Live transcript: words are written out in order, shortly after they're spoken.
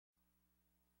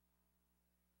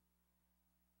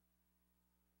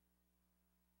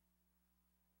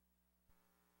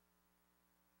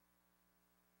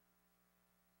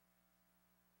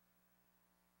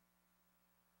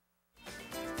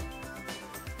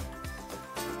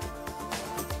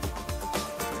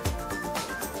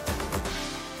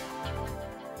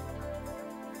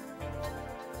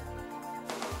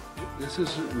This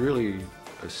is really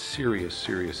a serious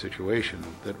situation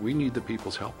that we need the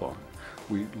people's help on.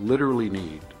 We literally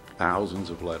need thousands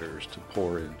of letters to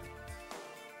pour in.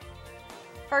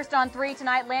 First on 3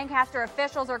 tonight, Lancaster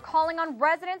officials are calling on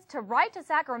residents to write to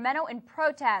Sacramento in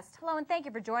protest. Hello and thank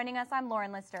you for joining us. I'm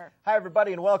Lauren Lister. Hi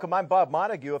everybody and welcome. I'm Bob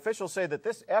Montague. Officials say that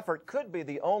this effort could be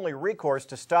the only recourse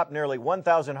to stop nearly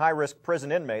 1,000 high-risk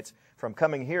prison inmates from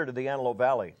coming here to the Antelope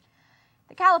Valley.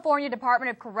 The California Department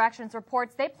of Corrections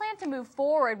reports they plan to move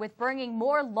forward with bringing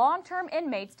more long-term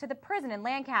inmates to the prison in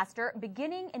Lancaster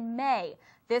beginning in May.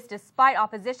 This despite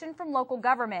opposition from local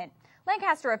government.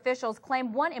 Lancaster officials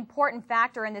claim one important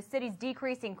factor in the city's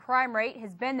decreasing crime rate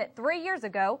has been that 3 years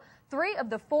ago, 3 of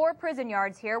the 4 prison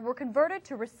yards here were converted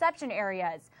to reception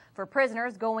areas for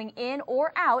prisoners going in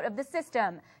or out of the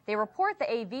system. They report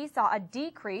the AV saw a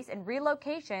decrease in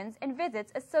relocations and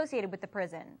visits associated with the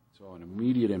prison. So an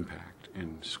immediate impact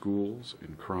in schools,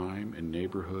 in crime, in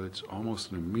neighborhoods,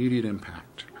 almost an immediate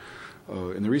impact.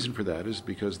 And the reason for that is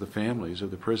because the families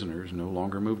of the prisoners no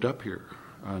longer moved up here.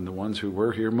 And the ones who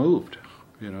were here moved.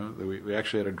 You know, we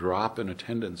actually had a drop in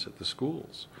attendance at the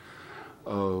schools.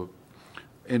 And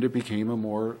it became a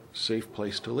more safe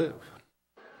place to live.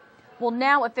 Well,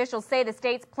 now officials say the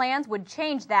state's plans would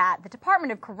change that. The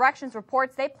Department of Corrections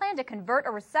reports they plan to convert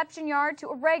a reception yard to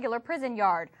a regular prison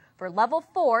yard for level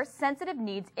 4 sensitive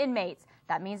needs inmates.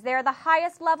 That means they are the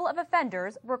highest level of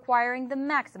offenders requiring the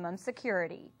maximum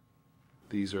security.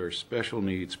 These are special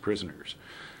needs prisoners,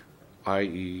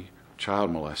 i.e.,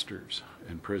 child molesters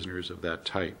and prisoners of that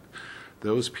type.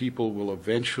 Those people will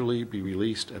eventually be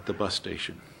released at the bus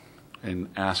station and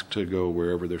asked to go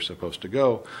wherever they're supposed to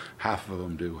go. Half of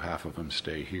them do, half of them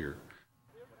stay here.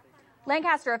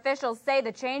 Lancaster officials say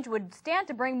the change would stand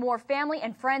to bring more family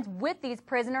and friends with these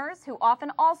prisoners, who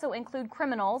often also include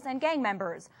criminals and gang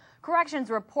members.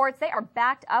 Corrections reports they are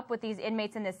backed up with these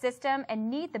inmates in the system and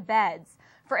need the beds.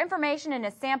 For information and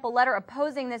a sample letter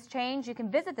opposing this change, you can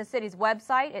visit the city's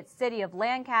website at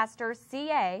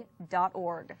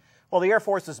cityoflancasterca.org. Well, the Air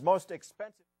Force's most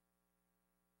expensive